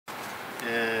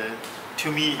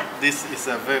to me, this is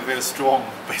a very, very strong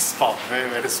bass part, very,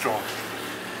 very strong.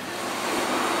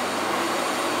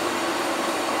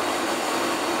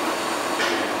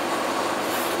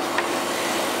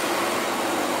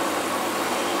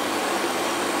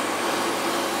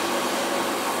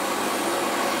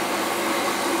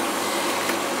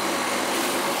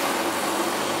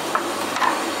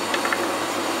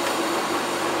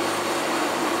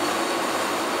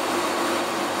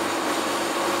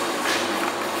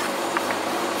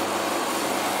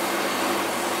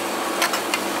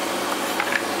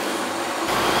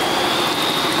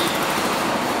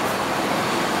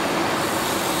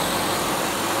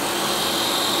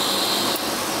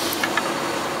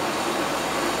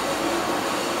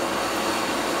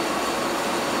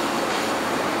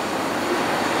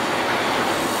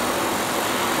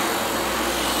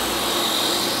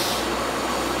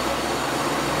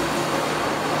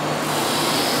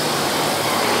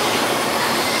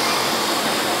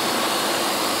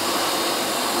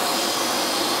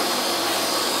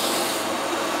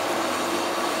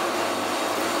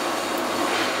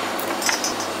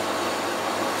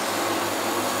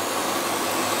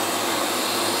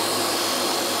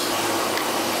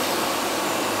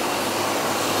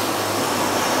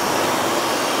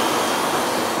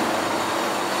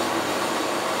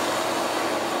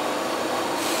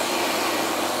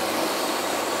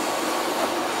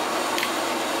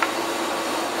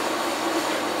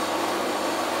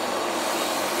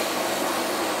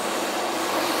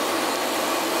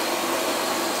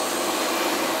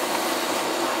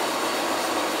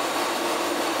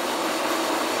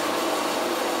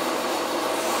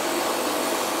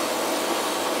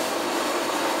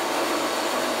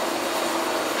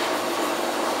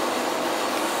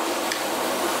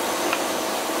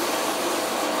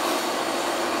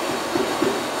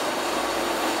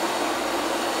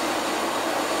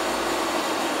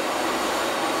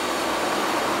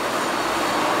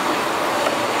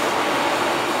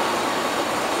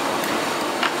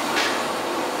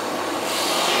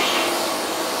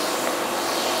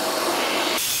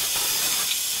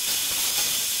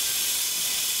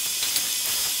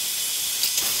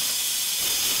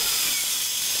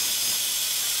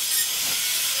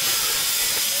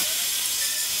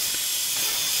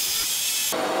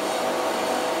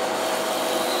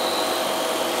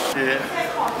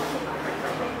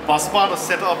バスバーの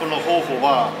セットアップの方法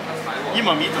は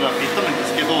今見たらぴったりで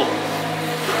すけど、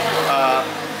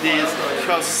this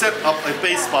set up a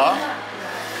bass bar.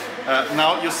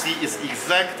 Now you see it's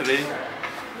exactly,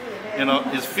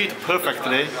 it fit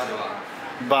perfectly.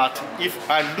 But if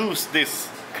I lose this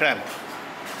clamp,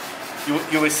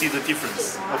 you will see the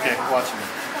difference. Okay, watch me.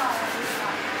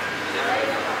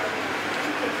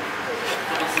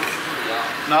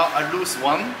 Now I lose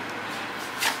one.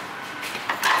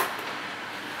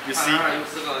 You see,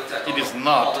 it is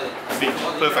not fit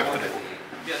perfectly.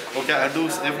 Okay, I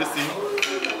lose everything.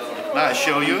 Now I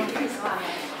show you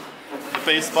the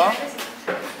bass bar.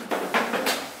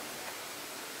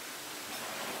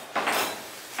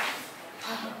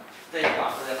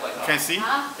 Can you see?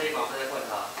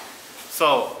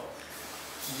 So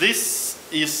this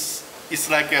is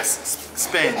like a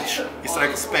sponge. It's like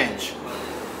a sponge.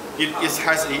 It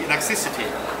has elasticity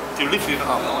to lift it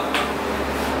up.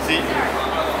 See?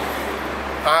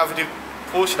 I have to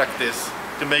push like this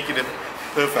to make it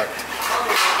perfect.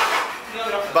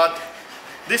 But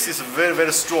this is very,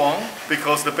 very strong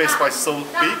because the bass bar is so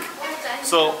big.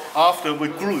 So after we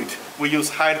glue it, we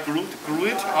use hide glue to glue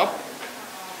it up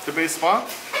the bass bar.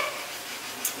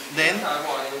 Then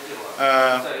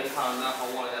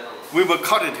we will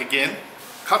cut it again,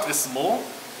 cut it small,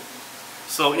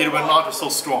 so it will not be so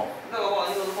strong.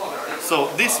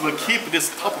 So this will keep this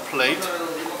top plate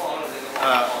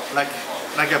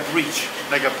like a bridge,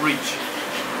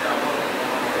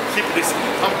 Keep this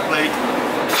top plate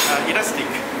elastic.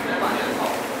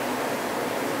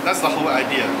 That's the whole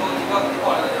idea.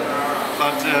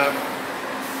 But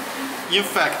in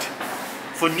fact,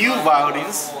 for new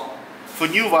violins,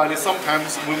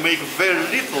 sometimes we make very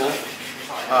little.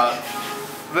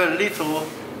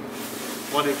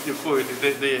 What do you call it?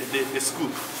 The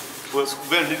scoop was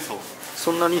very little.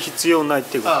 そんなに必要ないっ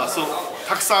ていうこと。そう、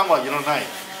たくさんはいらない。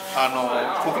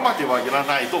ここまではいら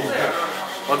ないと思う。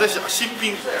私は新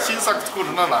作作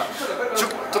るならちょ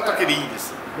っとだけでいいで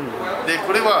す。で、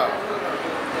これは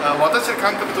私の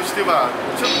感覚としては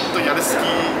ちょっとやりすぎ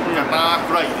かな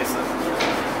くらいです。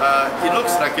It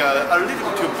looks like a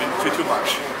little too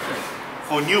much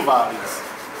for new violins.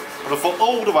 But for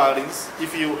old violins,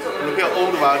 if you repair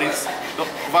old violins, the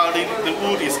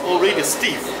wood is already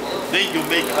stiff. Then you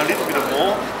make a little bit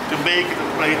more to make the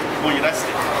plate more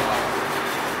elastic.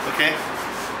 Okay. Okay.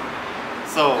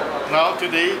 So now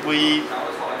today we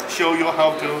show you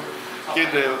how to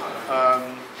get the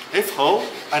F hole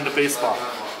and the bass bar.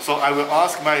 So I will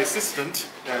ask my assistant,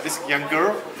 this young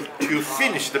girl, to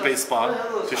finish the bass bar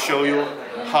to show you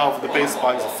how the bass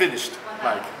bar is finished.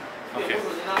 Like, okay.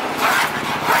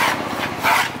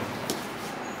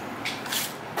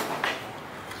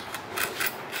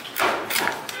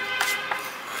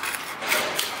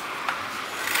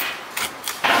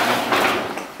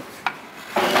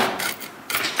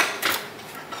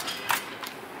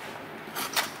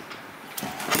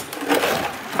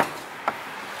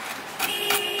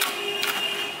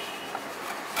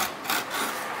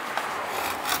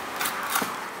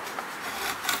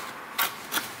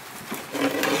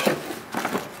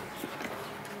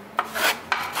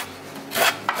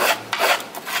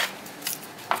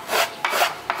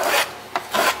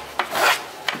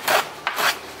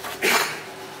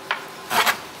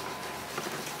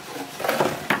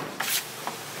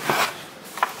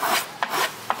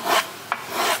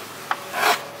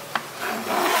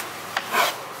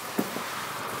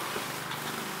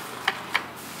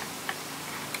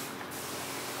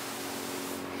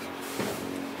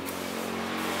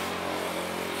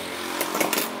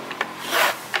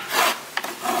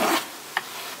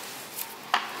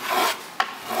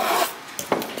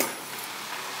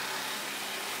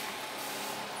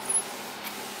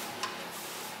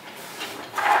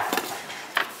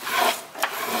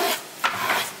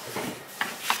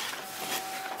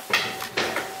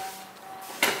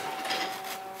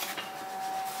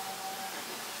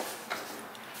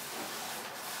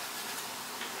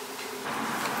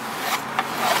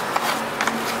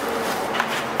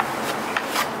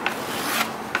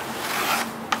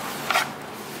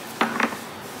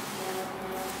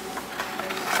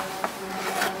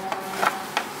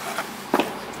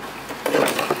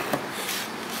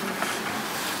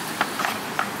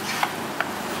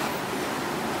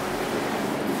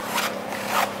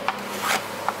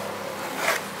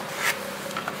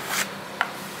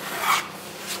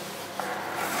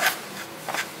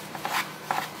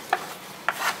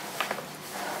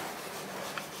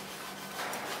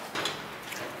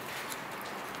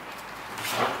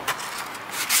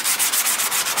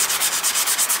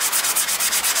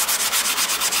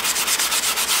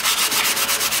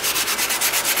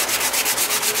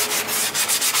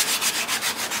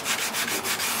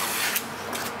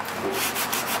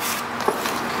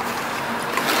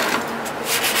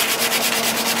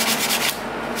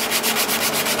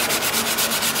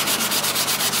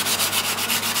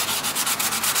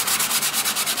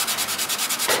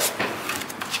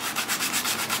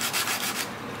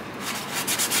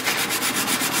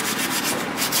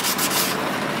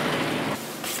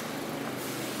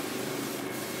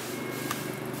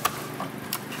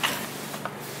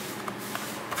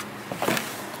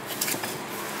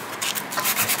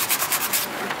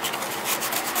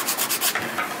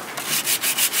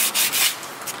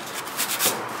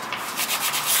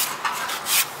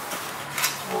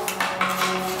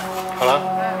好了，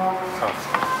好，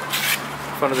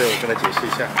放在这，我跟他解释一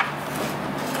下。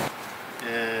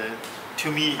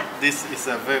To me, this is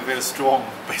a very strong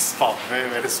bass bar,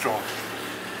 very strong.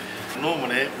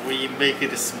 Normally, we make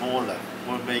it smaller.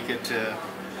 We make it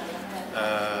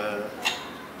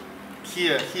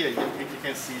here. You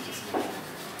can see just.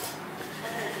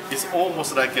 It's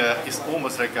almost like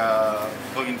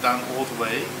going down all the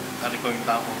way and going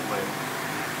down all the way.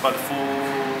 But for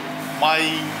my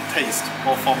taste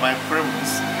or for my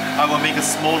preference, I will make a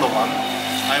smaller one.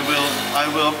 I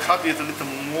will cut it a little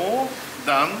more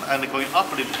down and going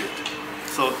up a little bit.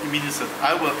 So it means that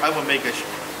I will make a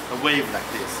wave like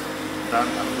this, down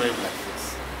and wave like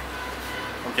this.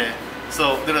 Okay.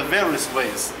 So there are various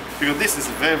ways because this is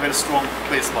a very strong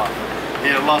bass bar.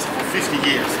 It lasts for 50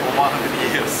 years or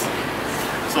 100 years.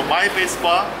 So my bass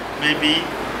bar maybe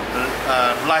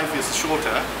life is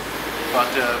shorter, but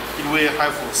it will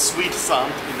have a sweet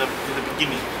sound in the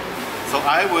beginning. So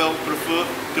I will prefer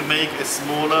to make a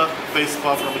smaller bass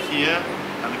bar from here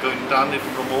and going down a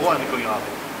little more and going up.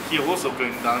 Here also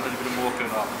going down a little more, going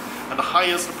up. And the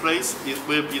highest place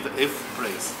will be the F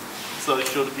place. So it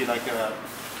should be like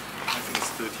I think it's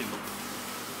 13.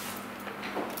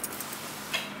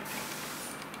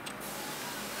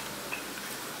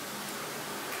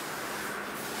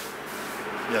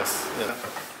 Yes. Yeah.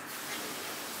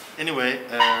 Anyway,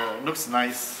 looks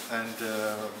nice and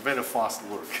very fast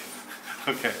work.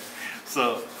 Okay,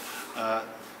 so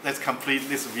let's complete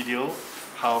this video.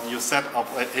 How you set up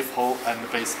an F hole and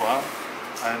bass bar,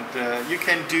 and you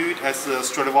can do it as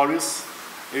Stradivarius.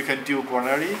 You can do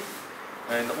Guarneri.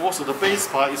 And also the bass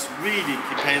part is really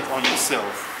depends on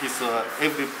yourself. It's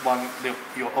everyone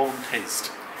your own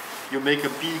taste. You make a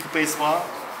big bass bar,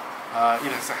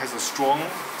 it has a strong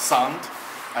sound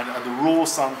and a raw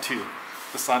sound too.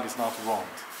 The sound is not round.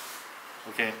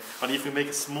 Okay, but if you make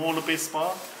a smaller bass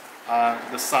bar,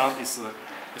 the sound is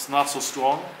not so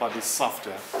strong, but it's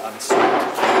softer and sweet.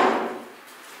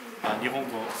 日本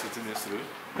語を説明する？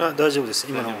大丈夫です。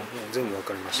今の全部わ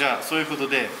かりました。じゃあそういうこと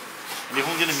で。日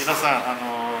本人の皆さん、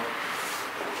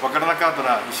分からなかった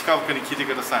ら石川君に聞いて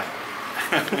ください。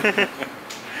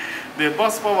で、バ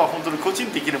スパは本当に個人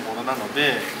的なものなの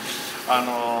で、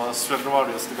ストラドワ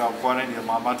リウスとかコアレニア、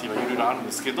マーティはいろいろあるん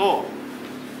ですけど、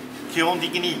基本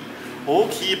的に大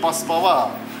きいバスパ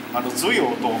は強い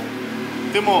音、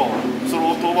でもそ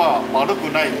の音は悪く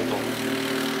ない音、ち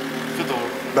ょっと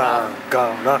ラフ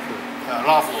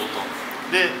音。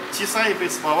で、小さいベー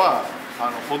スパは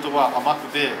音は甘く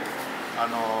て、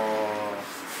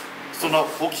そんな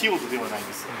大きい音ではないん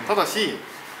です。ただし、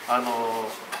大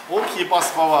きいバ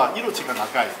スパは命が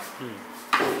長い。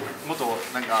もっと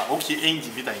なんか大きいエンジ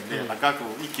ンみたいで長く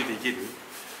生きていける。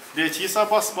で、小さい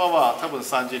バスパは多分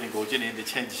30年、50年で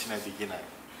チェンジしないといけない。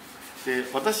で、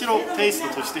私のテイス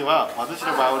トとしては、私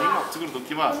のバイオリンを作ると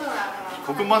きは、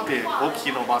ここまで大き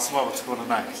いのバスパは作ら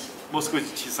ない。もう少し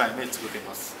小さい目作ってい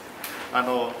ます。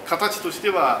形として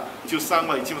は13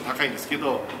は一番高いんですけ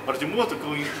ど、私もっと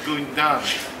going down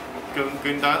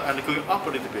and going up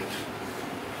a little bit,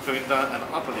 going down and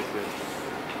up a little bit,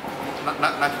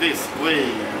 like this way.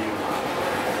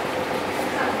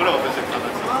 これは私の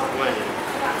形 way.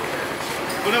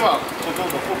 これはほとん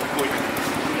どこういう。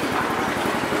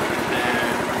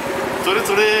それ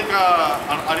ぞれが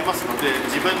ありますので、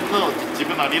自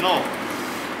分なりの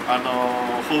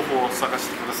方法を探し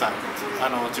てください。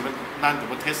自分何で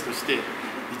もテストして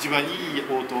一番いい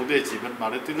音で自分慣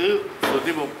れてる。それ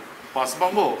でもバスバ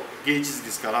も芸術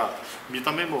ですから見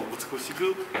た目も美し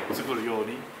く作るよう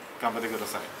に頑張ってくだ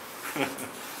さい。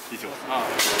以上。で、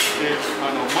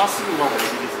まっすぐは大事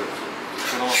です。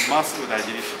そのまっすぐ大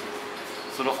事です。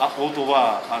その音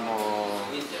は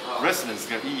レスネス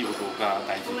がいい音が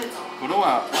大事。これ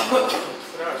は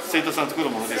生徒さん作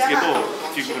るものですけど、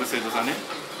中国の生徒さんね。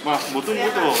まあもともと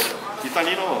イタ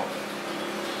リアの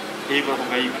英語の方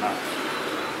がいいかな。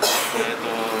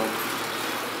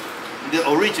The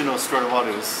original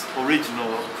Stradivarius,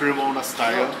 original Cremona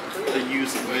style, they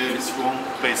use a very strong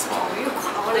bass bar.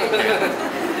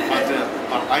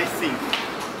 But I think,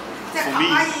 for me,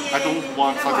 I don't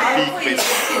want such a big bass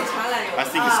bar. I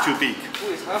think it's too big.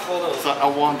 So I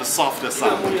want the softer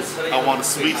sound. I want a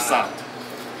sweet sound.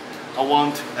 I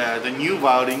want the new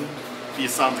violin to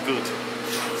sound good.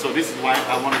 So this is why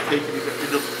I want to take it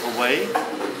a little away.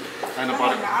 And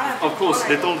but of course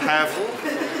they don't have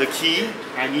the key.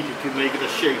 I need to make the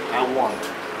shape I want.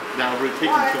 They are really taking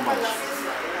too much.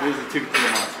 This is taking too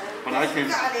much. But I can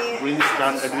bring this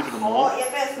down a little more.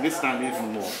 This down a little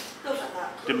more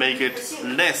to make it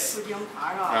less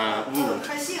wood.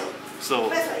 So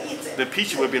the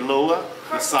pitch will be lower.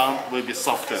 The sound will be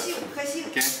softer.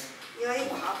 Okay.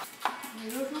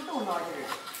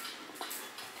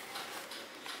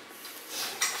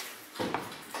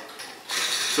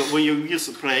 So when you use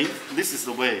playing, this is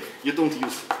the way. You don't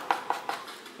use it.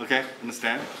 Okay,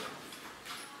 understand?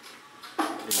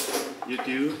 You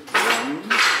do one.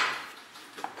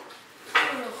 这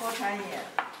个好专业，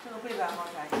这个背板好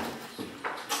专业。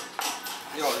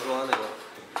要说那个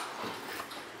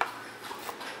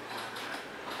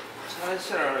插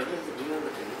线儿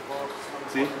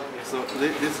，See? So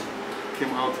this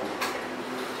came out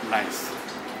nice.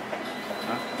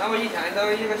 那我一天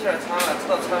都一个线插了，直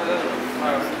到插完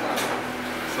还要看。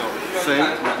So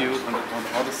same we do on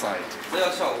the other side. 只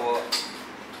要效果。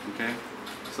Okay.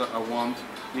 So I want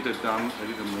it done a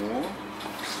little more.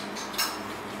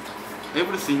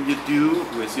 Everything you do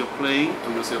with your playing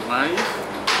or with your life,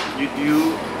 you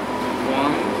do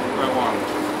one by one,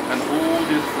 and all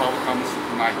this flower comes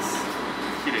nice.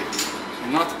 Hit it.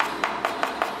 Not.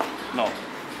 No.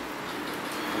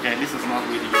 Okay, this is not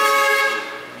really useful.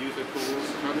 Use the tools,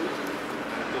 cut it,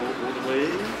 go all the way,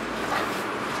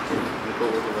 go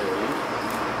all the way.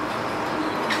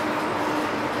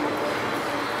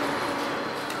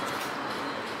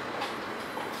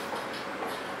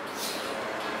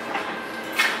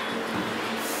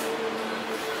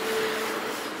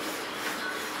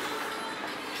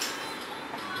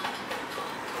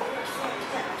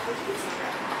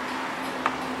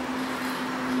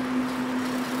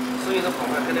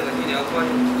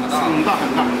很大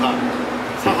很大很大，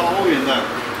差好远的。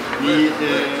你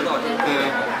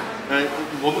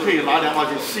我们可以拿2把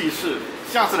去试一试。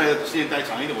下次来时间带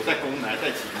长一点，我带弓来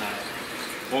带琴来。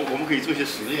我们可以做一些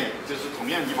实验，就是同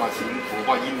样一把琴，我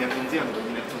把音量从这样子，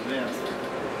音量成这样子。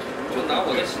就拿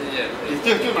我的琴也可以。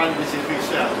就拿你的琴可以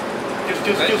试啊，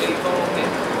就是。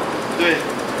对，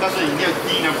但是一定要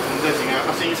音量不同才行啊，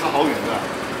它声音差好远的。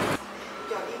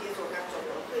叫你给做干做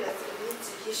不会了，这个你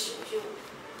自己修修。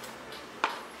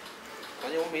关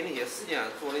键我没那些时间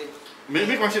做的。没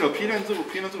关系的，批量这个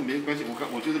没关系。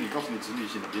我觉得你告诉你直女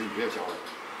性的，别人不要教了。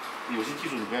有些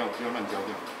技术你不要乱教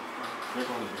掉。不要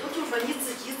告诉你。我就说你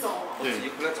自己找。我自己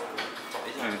回来找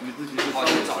一下。你自己好，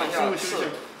你找一下。修一下，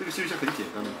这个修一下很简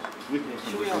单的，不会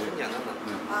修一下很简单的。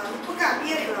啊，你不干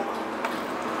别的了吗？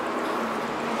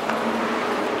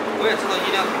我也知道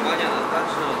音量挺关键的，但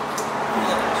是不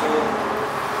知道怎么修。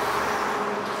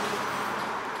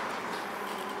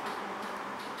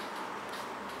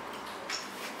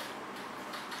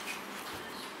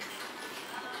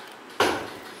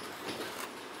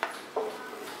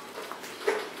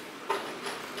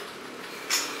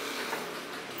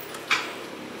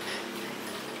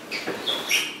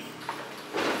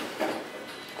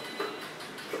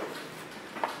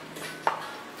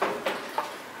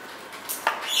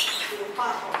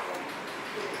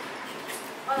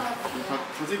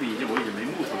它这边已经没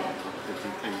木头了，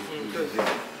它已经对，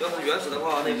要是原始的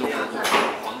话，那种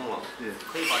黄弄了。对，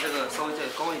可以把这个稍微再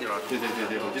高一点。对，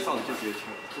我就直接敲，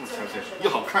这么敲起来又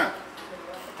好看，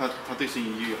它对声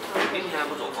音又有。明天还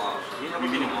不走吧？明天不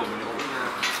走吗？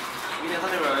明天他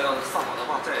这边要是上好的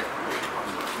话，再弄一块。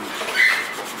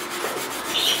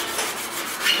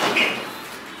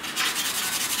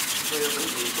这个整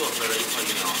体做出来的一块音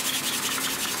量。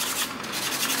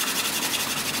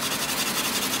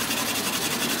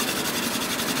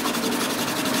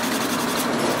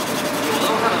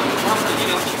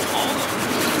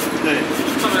对，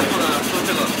上面做的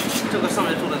这个上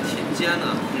面做的挺尖的，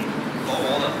薄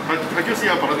薄的。它就是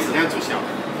要把它质量做小，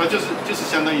它就是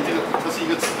相当于这个，它是一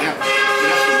个质量。质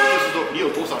量就是说你有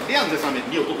多少量在上面，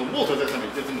你有多少木头在上面，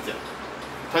就这么讲。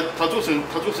它做成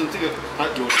这个，它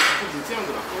有就是这样子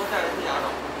的。我带来是牙的。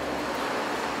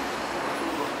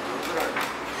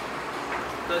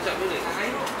这小兄弟，哎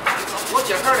呦，我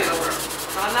接盘的都是，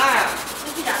哪难呀？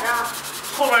你去哪着？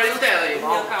后边有带子一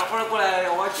帮。干活过来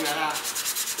让我接了。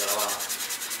知道吧？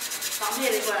上面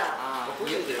的过来。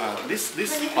This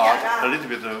part a little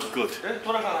bit good.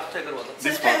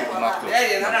 This part is not good.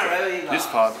 This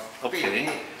part okay,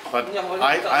 but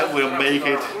I will make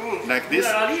it like this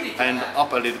and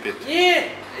up a little bit. 你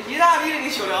意大利的给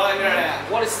修了这儿的，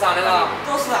我的是啥的了？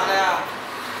都是啥的呀？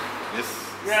 Yes.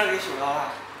 别人给修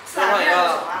了。啥的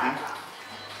呀？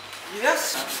你这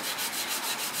是。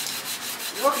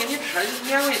我给你车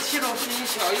免费提着，不给你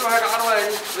消油还咋着嘞？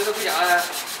你回到回家嘞？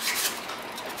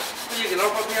回去给老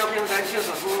婆培养感情是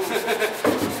不？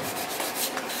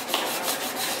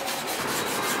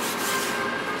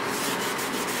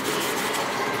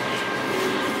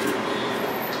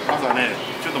朝ね、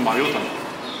ちょっと迷ったの。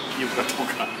言うかどう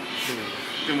か。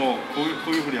でもこ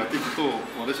ういうふうにやっていくと、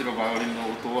私のバイオリンの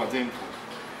音は全部こ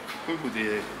ういうふう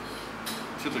で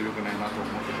ちょっと良くないなと思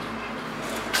って。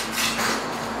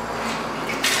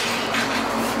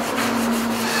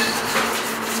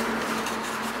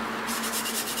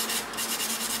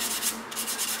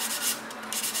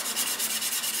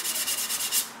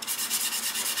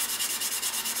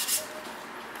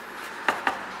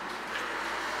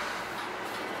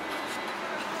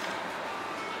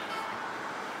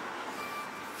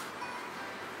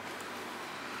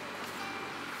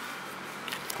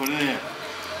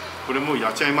これもうや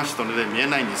っちゃいましたので見え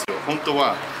ないんですよ。本当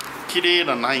は綺麗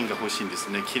なラインが欲しいんです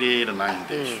ね。綺麗なライン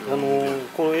で、こ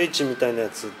の H みたいなや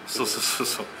つ。そう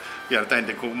やりたいん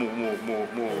で、もう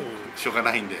しょうが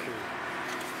ないんで、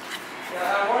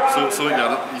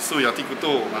そうやっていくと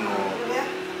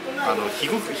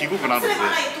低くなるの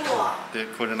で、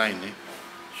これないね。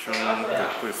シューンとこ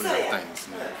ういうふうにやりたいんです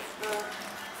ね。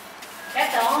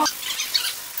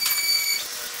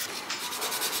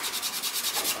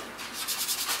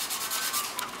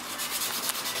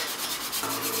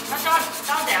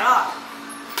长点了。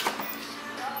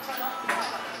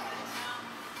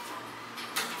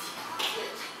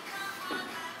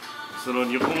その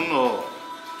日本の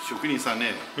職人さん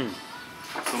ね、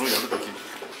そのやるとき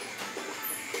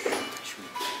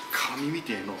紙み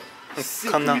たいの、ス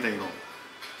ープみたいの、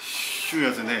シュー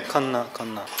やつね。カンナ。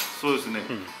そうですね。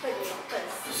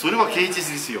それは芸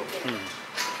術ですよ。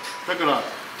だから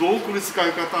道具の使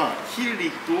い方、ヒルリ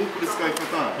道具の使い方。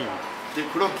で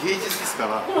これは芸術ですか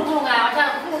ら、早いギ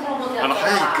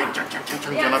ャンじ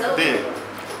ゃなくて、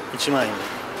1万円。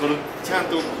このちゃん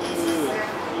とこう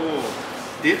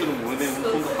デートのもので、今度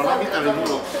花みたいなも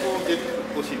のをこう出て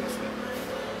ほしいんですね。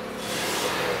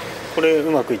これ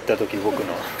うまくいった時僕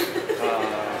の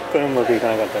これうまくいか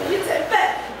なかったら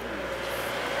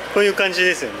こういう感じ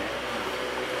ですよね。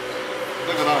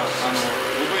だから覚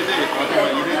えて頭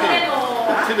入れて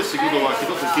手の仕事は一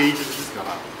つ芸術ですから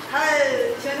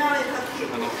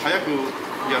早く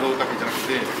やろうだけじゃなく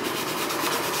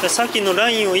てさっきのラ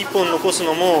インを1本残す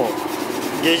のも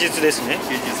芸術ですね。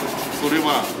芸術それ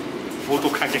は応答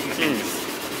関係ないんです、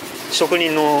職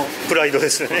人のプライドで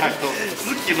すよね。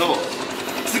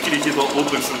月に一度オー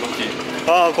プンするとき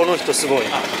ああこの人すごい。いい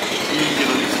け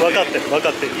ど分かってる分か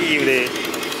ってる。いい腕。やって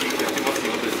ます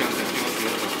よ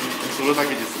それだ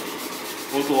けです。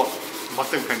応答は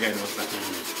全く考えました、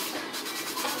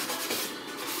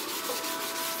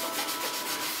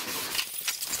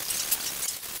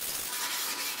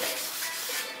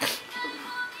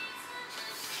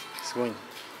すごいね。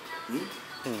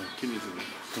綺麗ですね、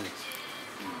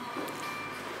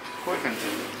こういう感じ。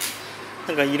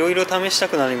なんかいろいろ試した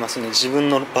くなりますね。自分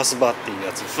のバスバーっていう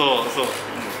やつ。そう、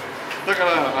だか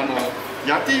ら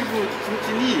やっていくうち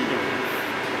に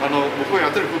僕がや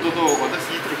ってることと私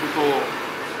言ってるこ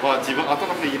とは自分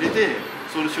頭に入れて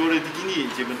それ将来的に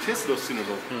自分テストする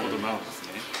ことなんです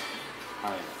ね、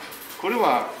これ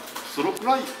はそのく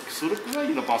らい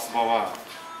のバスバーは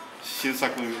新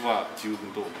作は十分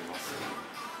と思います。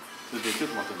それでちょっ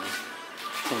と待ってね。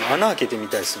穴開けてみ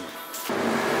たいですね。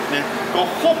ほ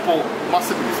ぼまっ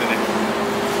すぐですよね。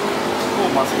ほ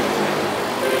ぼまっすぐで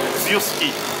すね。強す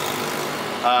ぎ。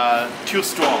too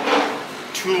strong,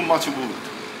 too much wood.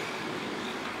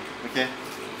 Okay,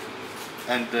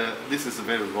 and this is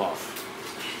very rough.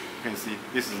 You can see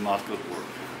this is not good work.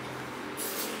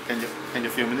 Can you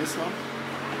film this one?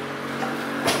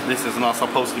 This is not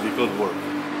supposed to be good work.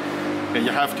 Okay,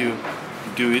 you have to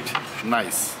do it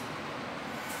nice.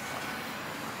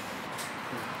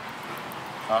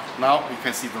 Now you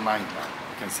can see the line.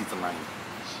 You can see the line.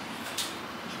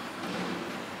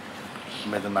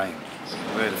 Made the line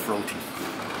very floating.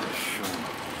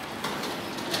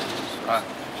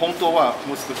 本当は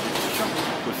もう少し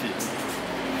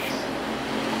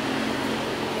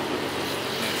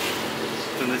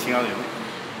全然違うよね。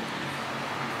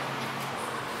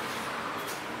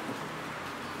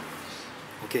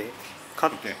OK。カッ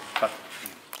ト。カット。